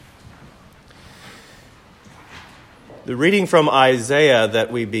The reading from Isaiah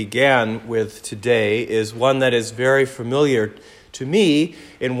that we began with today is one that is very familiar to me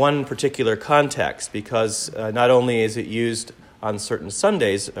in one particular context, because not only is it used on certain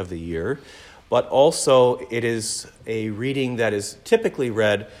Sundays of the year, but also it is a reading that is typically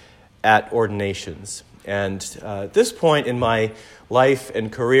read at ordinations. And at this point in my life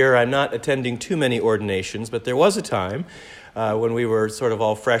and career, I'm not attending too many ordinations, but there was a time when we were sort of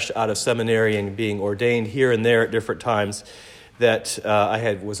all fresh out of seminary and being ordained here and there at different times, that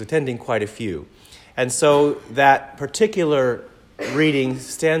I was attending quite a few. And so that particular reading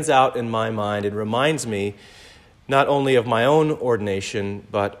stands out in my mind and reminds me not only of my own ordination,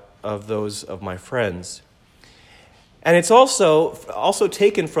 but of those of my friends. And it's also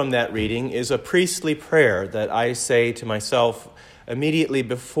taken from that reading is a priestly prayer that I say to myself immediately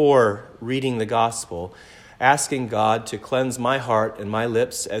before reading the gospel, asking God to cleanse my heart and my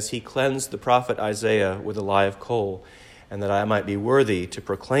lips as he cleansed the prophet Isaiah with a live coal, and that I might be worthy to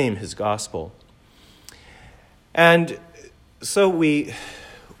proclaim his gospel. And so we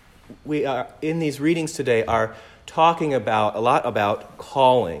are, in these readings today, are talking a lot about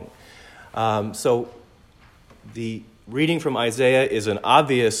calling. So the reading from Isaiah is an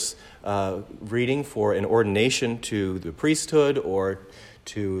obvious reading for an ordination to the priesthood or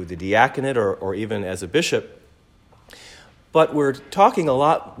to the diaconate or even as a bishop. But we're talking a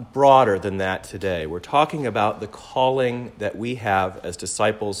lot broader than that today. We're talking about the calling that we have as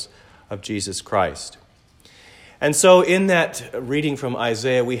disciples of Jesus Christ. And so in that reading from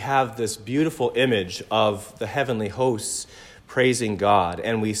Isaiah, we have this beautiful image of the heavenly hosts praising God.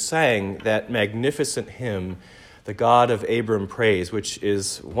 And we sang that magnificent hymn, The God of Abram Praise, which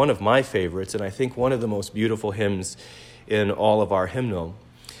is one of my favorites, and I think one of the most beautiful hymns in all of our hymnal,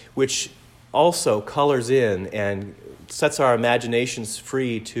 which also colors in and sets our imaginations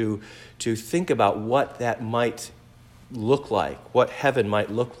free to think about what that might look like, what heaven might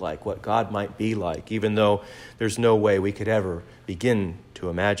look like, what God might be like, even though there's no way we could ever begin to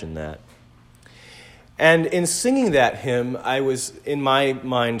imagine that. And in singing that hymn, I was, in my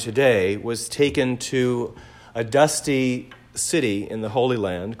mind today, was taken to a dusty city in the Holy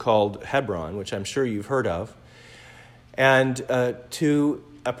Land called Hebron, which I'm sure you've heard of, and to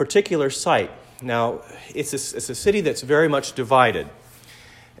a particular site. Now, it's a city that's very much divided,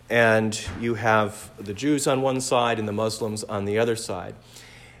 and you have the Jews on one side and the Muslims on the other side.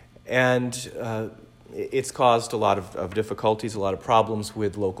 And it's caused a lot of difficulties, a lot of problems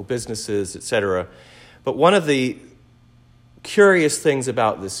with local businesses, etc. But one of the curious things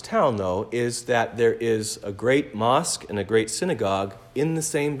about this town, though, is that there is a great mosque and a great synagogue in the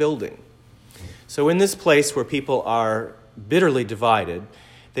same building. So in this place where people are bitterly divided,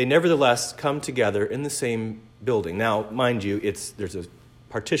 they nevertheless come together in the same building. Now, mind you, there's a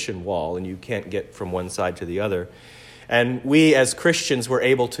partition wall, and you can't get from one side to the other. And we, as Christians, were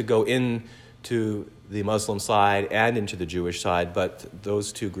able to go into the Muslim side and into the Jewish side, but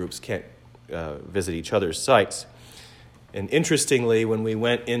those two groups can't visit each other's sites. And interestingly, when we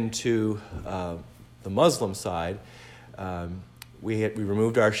went into the Muslim side, we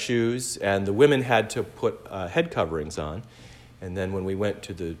removed our shoes, and the women had to put head coverings on. And then when we went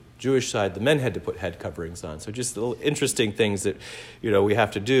to the Jewish side, the men had to put head coverings on. So just little interesting things that, we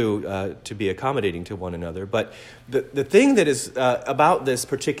have to do to be accommodating to one another. But the thing that is about this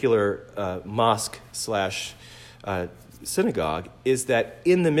particular mosque/synagogue is that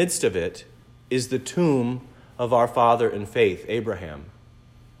in the midst of it is the tomb of our father in faith, Abraham.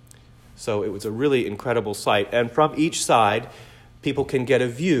 So it was a really incredible sight. And from each side, people can get a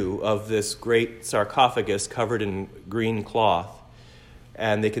view of this great sarcophagus covered in green cloth.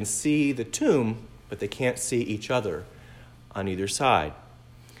 And they can see the tomb, but they can't see each other on either side.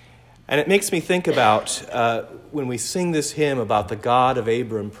 And it makes me think about when we sing this hymn about the God of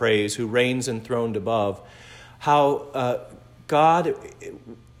Abram Praise, who reigns enthroned above, how God,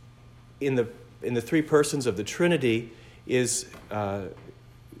 in the three persons of the Trinity, is,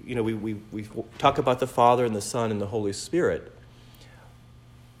 we talk about the Father and the Son and the Holy Spirit,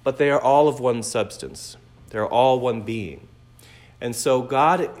 but they are all of one substance. They're all one being. And so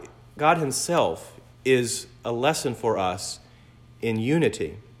God himself is a lesson for us in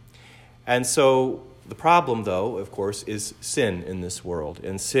unity. And so the problem, though, of course, is sin in this world.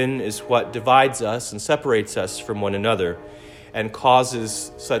 And sin is what divides us and separates us from one another and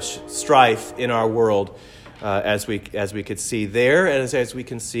causes such strife in our world as we could see there and as we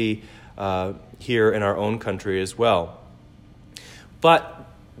can see here in our own country as well. But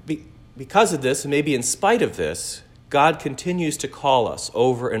because of this, and maybe in spite of this, God continues to call us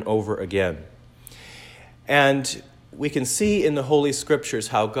over and over again. And we can see in the Holy Scriptures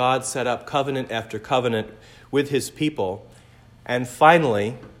how God set up covenant after covenant with his people and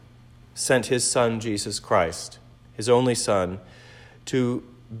finally sent his Son, Jesus Christ, his only Son, to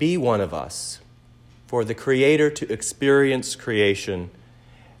be one of us, for the Creator to experience creation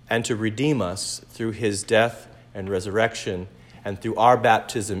and to redeem us through his death and resurrection and through our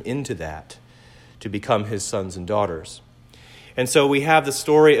baptism into that, to become his sons and daughters. And so we have the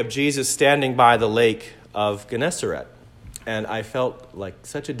story of Jesus standing by the lake of Gennesaret. And I felt like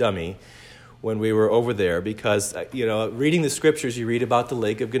such a dummy when we were over there because, reading the scriptures, you read about the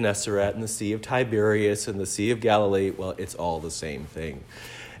lake of Gennesaret and the Sea of Tiberias and the Sea of Galilee. Well, it's all the same thing.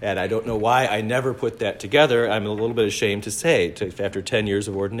 And I don't know why I never put that together. I'm a little bit ashamed to say, after 10 years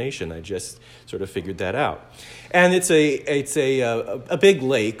of ordination, I just sort of figured that out. And it's a big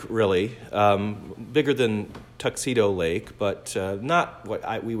lake, really, bigger than Tuxedo Lake, but not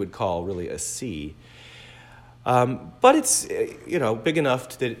what we would call really a sea. But it's, big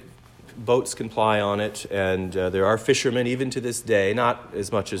enough that boats can ply on it, and there are fishermen even to this day, not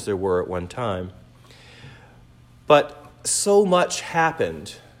as much as there were at one time. But so much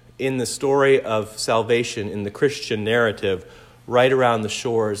happened in the story of salvation, in the Christian narrative, right around the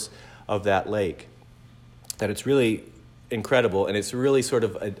shores of that lake, that it's really incredible, and it's really sort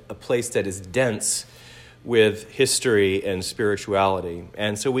of a place that is dense with history and spirituality.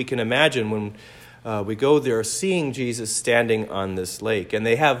 And so we can imagine when we go there, seeing Jesus standing on this lake, and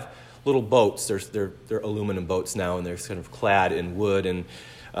they have little boats. They're aluminum boats now, and they're kind of clad in wood, and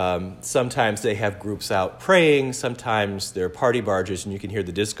sometimes they have groups out praying. Sometimes they're party barges, and you can hear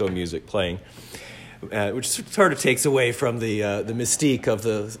the disco music playing, which sort of takes away from the mystique of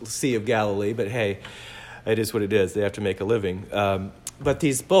the Sea of Galilee. But hey, it is what it is. They have to make a living. But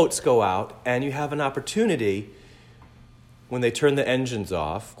these boats go out, and you have an opportunity when they turn the engines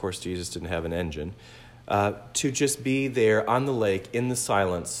off. Of course, Jesus didn't have an engine. To just be there on the lake in the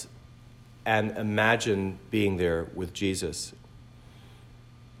silence and imagine being there with Jesus.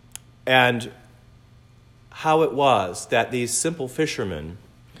 And how it was that these simple fishermen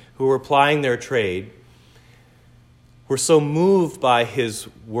who were plying their trade were so moved by his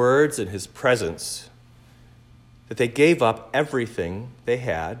words and his presence that they gave up everything they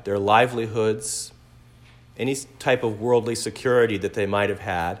had, their livelihoods, any type of worldly security that they might have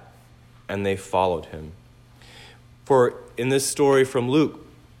had, and they followed him. For in this story from Luke,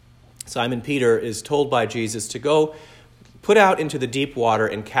 Simon Peter is told by Jesus to go put out into the deep water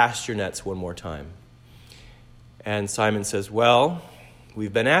and cast your nets one more time. And Simon says, well,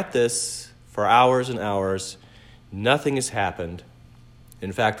 we've been at this for hours and hours. Nothing has happened.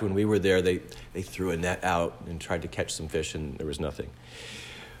 In fact, when we were there, they threw a net out and tried to catch some fish, and there was nothing.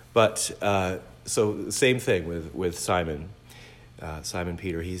 But so same thing with Simon. Simon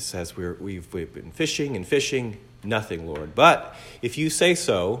Peter, he says, we've been fishing and fishing, nothing, Lord. But if you say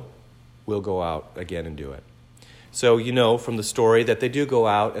so, we'll go out again and do it. So you know from the story that they do go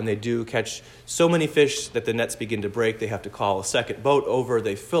out and they do catch so many fish that the nets begin to break. They have to call a second boat over.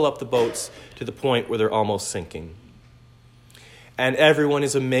 They fill up the boats to the point where they're almost sinking. And everyone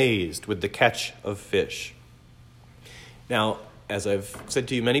is amazed with the catch of fish. Now, as I've said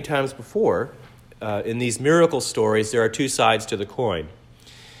to you many times before, in these miracle stories, there are two sides to the coin.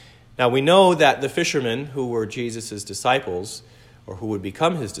 Now, we know that the fishermen who were Jesus' disciples, or who would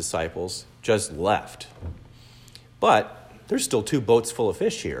become his disciples, just left. But there's still 2 boats full of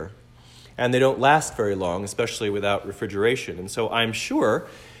fish here, and they don't last very long, especially without refrigeration. And so I'm sure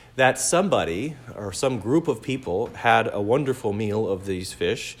that somebody or some group of people had a wonderful meal of these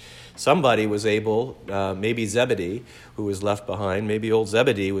fish. Somebody was able, maybe Zebedee, who was left behind, maybe old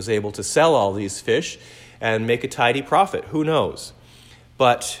Zebedee was able to sell all these fish and make a tidy profit. Who knows?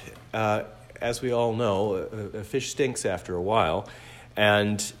 But as we all know, a fish stinks after a while,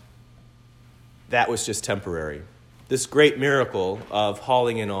 and that was just temporary. This great miracle of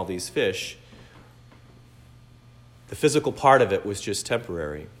hauling in all these fish, the physical part of it was just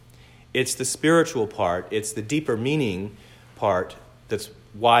temporary. It's the spiritual part, it's the deeper meaning part that's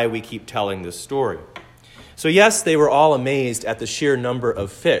why we keep telling this story. So yes, they were all amazed at the sheer number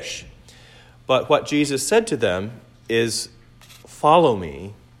of fish, but what Jesus said to them is, follow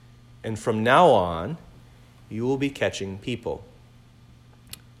me, and from now on, you will be catching people.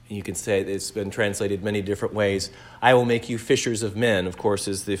 And you can say it's been translated many different ways. I will make you fishers of men, of course,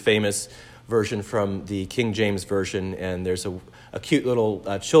 is the famous version from the King James Version, and there's a cute little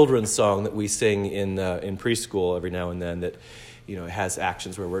children's song that we sing in preschool every now and then that, you know, it has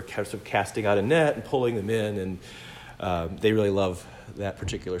actions where we're sort of casting out a net and pulling them in, and they really love that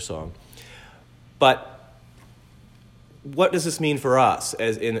particular song. But what does this mean for us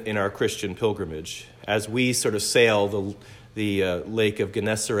as in our Christian pilgrimage? as we sort of sail the lake of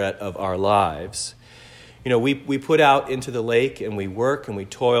Gennesaret of our lives. We put out into the lake and we work and we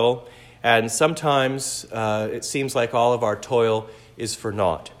toil, and sometimes it seems like all of our toil is for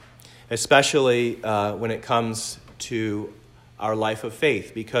naught, especially when it comes to our life of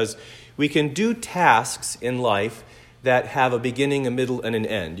faith, because we can do tasks in life that have a beginning, a middle, and an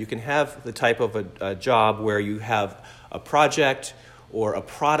end. You can have the type of a job where you have a project or a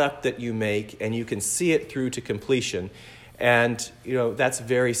product that you make, and you can see it through to completion. And, that's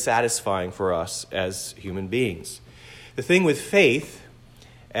very satisfying for us as human beings. The thing with faith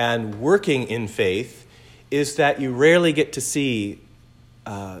and working in faith is that you rarely get to see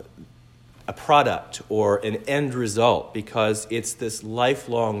a product or an end result, because it's this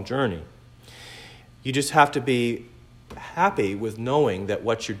lifelong journey. You just have to be happy with knowing that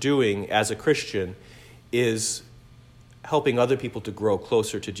what you're doing as a Christian is helping other people to grow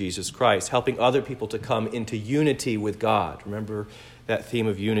closer to Jesus Christ, helping other people to come into unity with God. Remember that theme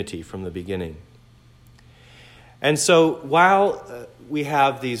of unity from the beginning. And so while we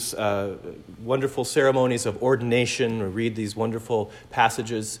have these wonderful ceremonies of ordination, or read these wonderful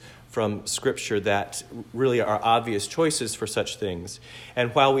passages from Scripture that really are obvious choices for such things,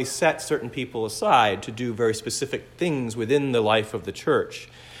 and while we set certain people aside to do very specific things within the life of the church,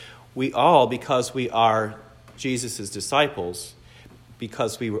 we all, because we are Jesus' disciples,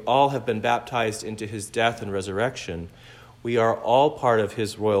 because we all have been baptized into his death and resurrection, we are all part of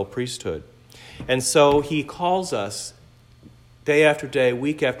his royal priesthood. And so he calls us day after day,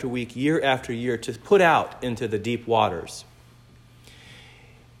 week after week, year after year, to put out into the deep waters.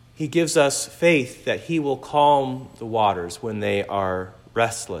 He gives us faith that he will calm the waters when they are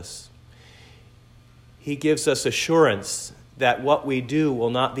restless. He gives us assurance that what we do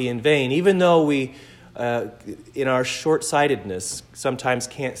will not be in vain, even though we in our short-sightedness, sometimes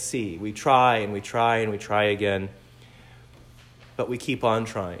can't see. We try and we try and we try again, but we keep on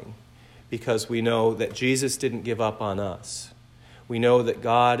trying because we know that Jesus didn't give up on us. We know that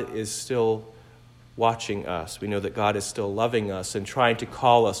God is still watching us. We know that God is still loving us and trying to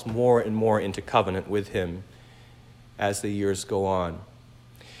call us more and more into covenant with him as the years go on.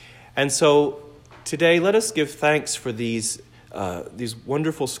 And so today, let us give thanks for these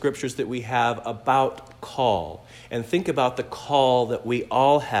wonderful scriptures that we have about call, and think about the call that we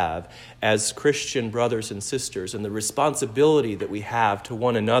all have as Christian brothers and sisters, and the responsibility that we have to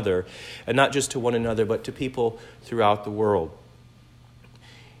one another, and not just to one another, but to people throughout the world.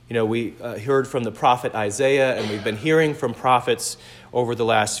 We heard from the prophet Isaiah, and we've been hearing from prophets over the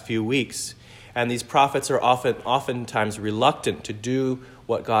last few weeks, and these prophets are oftentimes reluctant to do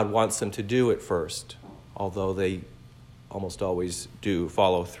what God wants them to do at first, although they almost always do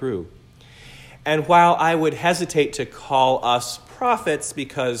follow through. And while I would hesitate to call us prophets,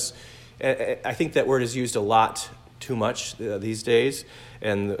 because I think that word is used a lot too much these days,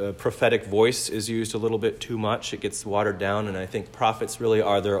 and the prophetic voice is used a little bit too much. It gets watered down, and I think prophets really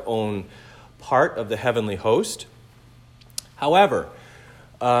are their own part of the heavenly host. However,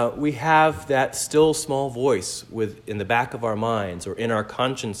 we have that still small voice in the back of our minds or in our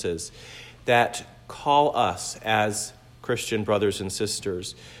consciences that call us as Christian brothers and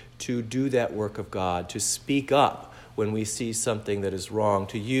sisters to do that work of God, to speak up when we see something that is wrong,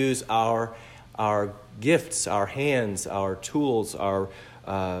 to use our gifts, our hands, our tools, our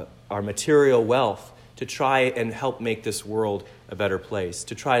material wealth to try and help make this world a better place,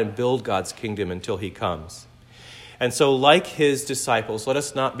 to try and build God's kingdom until he comes. And so, like his disciples, let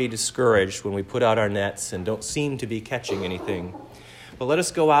us not be discouraged when we put out our nets and don't seem to be catching anything, but let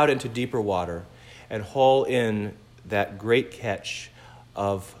us go out into deeper water and haul in that great catch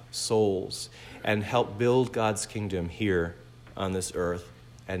of souls and help build God's kingdom here on this earth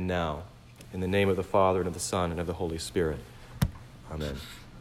and now. In the name of the Father, and of the Son, and of the Holy Spirit. Amen.